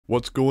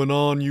What's going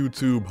on,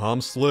 YouTube?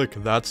 I'm Slick,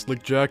 that's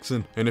Slick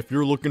Jackson, and if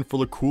you're looking for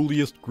the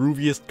coolest,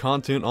 grooviest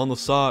content on the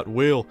site,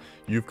 well,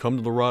 you've come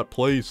to the right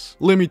place.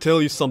 Let me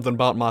tell you something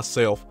about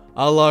myself.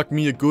 I like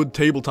me a good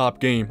tabletop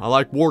game. I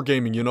like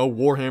wargaming, you know,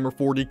 Warhammer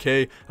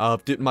 40k.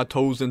 I've dipped my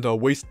toes into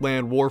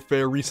Wasteland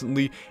Warfare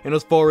recently, and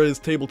as far as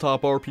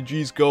tabletop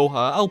RPGs go,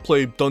 I'll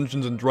play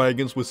Dungeons and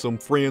Dragons with some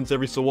friends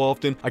every so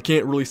often. I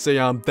can't really say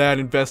I'm that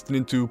invested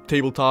into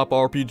tabletop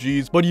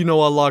RPGs, but you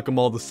know I like them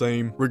all the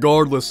same.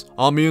 Regardless,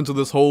 I'm into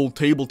this whole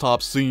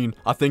tabletop scene.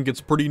 I think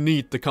it's pretty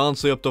neat, the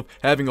concept of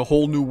having a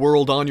whole new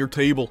world on your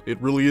table. It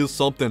really is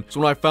something. So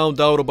when I found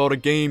out about a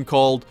game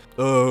called,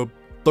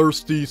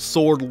 Thirsty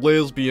Sword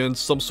Lesbians,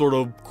 some sort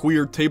of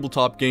queer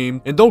tabletop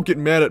game, and don't get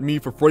mad at me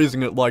for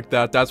phrasing it like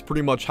that, that's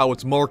pretty much how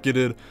it's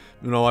marketed.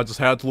 You know, I just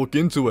had to look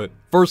into it.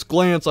 First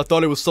glance, I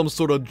thought it was some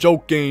sort of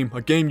joke game,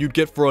 a game you'd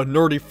get for a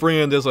nerdy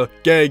friend as a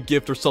gag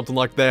gift or something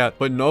like that.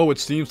 But no, it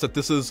seems that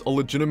this is a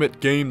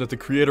legitimate game that the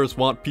creators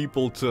want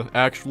people to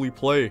actually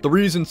play. The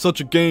reason such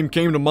a game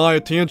came to my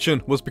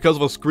attention was because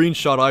of a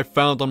screenshot I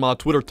found on my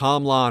Twitter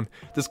timeline.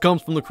 This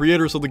comes from the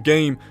creators of the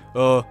game.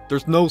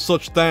 There's no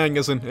such thing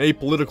as an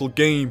apolitical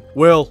game.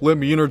 Well, let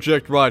me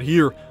interject right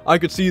here. I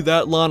could see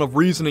that line of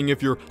reasoning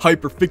if you're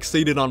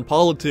hyper-fixated on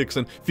politics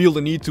and feel the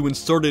need to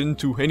insert it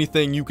into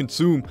anything you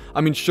consume.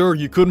 I mean, sure,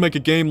 you could make a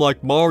game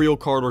like Mario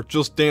Kart or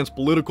Just Dance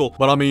political,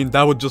 but I mean,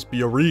 that would just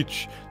be a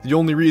reach. The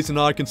only reason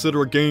I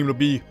consider a game to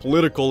be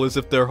political is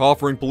if they're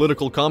offering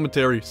political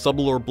commentary,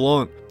 subtle or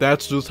blunt.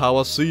 That's just how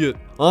I see it.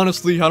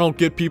 Honestly, I don't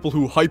get people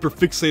who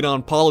hyper-fixate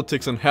on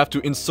politics and have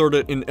to insert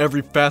it in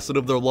every facet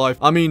of their life.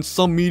 I mean,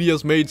 some media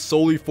is made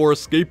solely for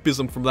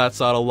escapism from that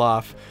side of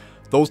life.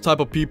 Those type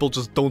of people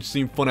just don't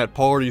seem fun at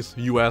parties,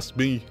 you ask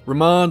me.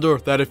 Reminder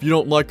that if you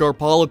don't like our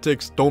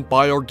politics, don't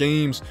buy our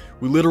games.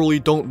 We literally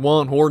don't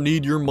want or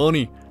need your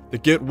money. The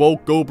get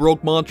woke, go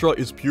broke mantra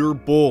is pure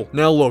bull.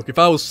 Now look, if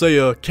I was say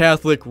a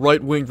Catholic,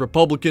 right-wing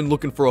Republican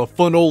looking for a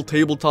fun old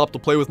tabletop to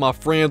play with my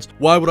friends,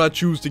 why would I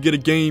choose to get a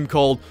game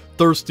called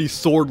Thirsty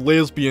Sword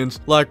Lesbians?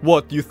 Like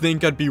what, do you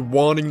think I'd be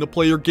wanting to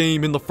play your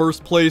game in the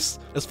first place?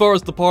 As far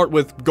as the part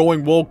with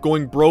going woke,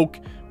 going broke,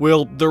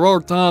 well, there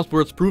are times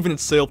where it's proven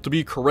itself to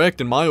be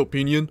correct in my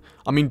opinion.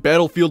 I mean,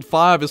 Battlefield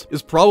 5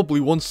 is probably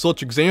one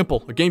such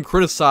example, a game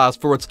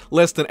criticized for its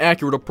less than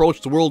accurate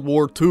approach to World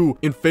War II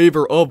in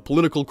favor of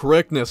political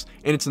correctness,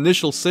 and its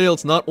initial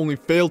sales not only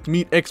failed to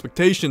meet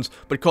expectations,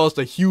 but caused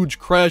a huge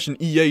crash in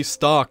EA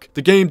stock.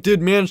 The game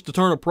did manage to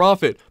turn a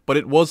profit, but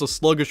it was a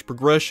sluggish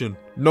progression.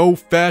 No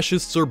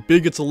fascists or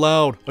bigots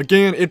allowed.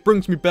 Again, it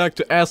brings me back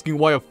to asking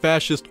why a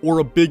fascist or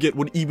a bigot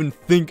would even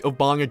think of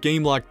buying a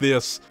game like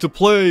this. To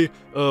play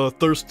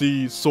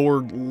Thirsty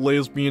Sword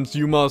Lesbians,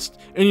 you must,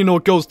 and you know,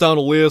 it goes down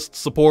a list,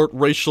 support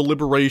racial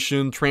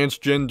liberation,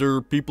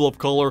 transgender, people of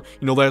color,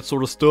 you know, that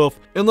sort of stuff.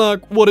 And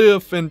like, what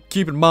if, and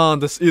keep in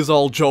mind this is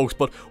all jokes,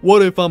 but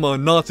what if I'm a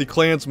Nazi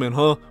Klansman,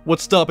 huh?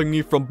 What's stopping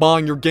me from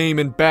buying your game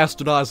and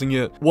bastardizing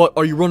it? What,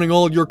 are you running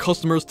all your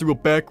customers through a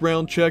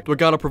background check? Do I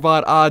gotta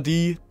provide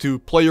ID to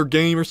play your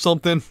game or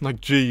something?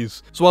 Like,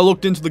 jeez. So I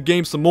looked into the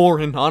game some more,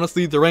 and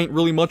honestly, there ain't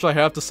really much I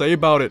have to say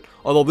about it,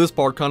 although this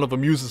part kind of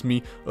amuses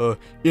me.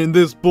 In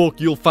this book,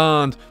 you'll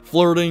find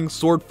flirting,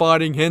 sword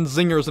fighting, and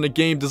zingers in a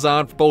game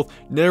designed for both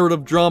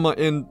narrative drama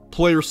and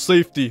player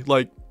safety.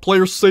 Like,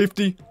 player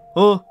safety?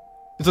 Huh?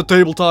 It's a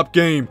tabletop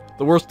game.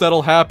 The worst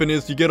that'll happen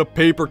is you get a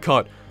paper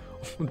cut.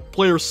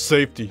 Player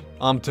safety,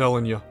 I'm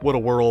telling you, what a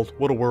world,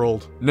 what a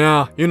world.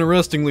 Now,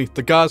 interestingly,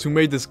 the guys who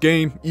made this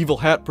game, Evil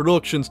Hat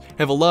Productions,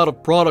 have a lot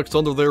of products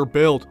under their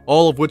belt,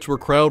 all of which were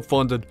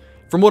crowdfunded.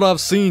 From what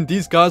I've seen,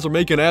 these guys are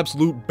making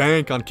absolute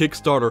bank on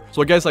Kickstarter,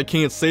 so I guess I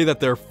can't say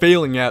that they're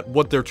failing at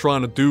what they're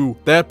trying to do.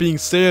 That being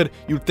said,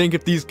 you'd think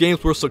if these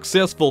games were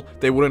successful,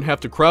 they wouldn't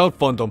have to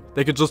crowdfund them.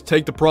 They could just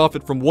take the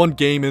profit from one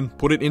game and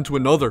put it into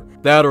another.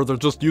 That or they're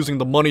just using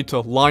the money to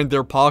line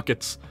their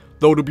pockets.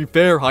 Though to be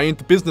fair, I ain't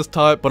the business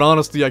type, but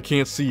honestly I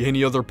can't see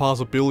any other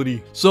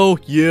possibility. So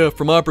yeah,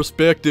 from my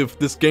perspective,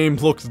 this game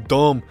looks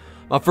dumb.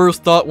 My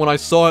first thought when I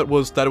saw it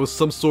was that it was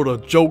some sort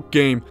of joke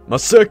game. My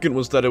second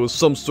was that it was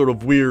some sort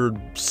of weird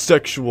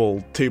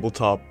sexual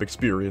tabletop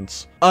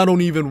experience. I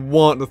don't even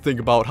want to think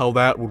about how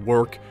that would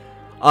work.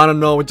 I don't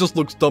know, it just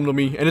looks dumb to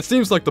me, and it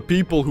seems like the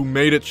people who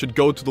made it should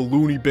go to the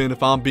loony bin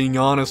if I'm being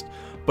honest.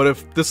 But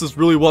if this is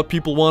really what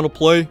people want to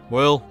play,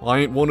 well, I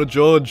ain't one to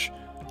judge.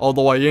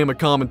 Although I am a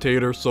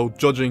commentator, so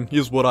judging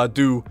is what I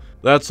do.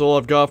 That's all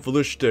I've got for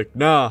this shtick.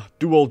 Nah,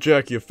 do old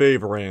Jackie a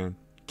favor and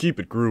keep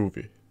it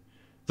groovy.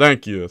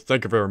 Thank you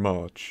very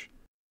much.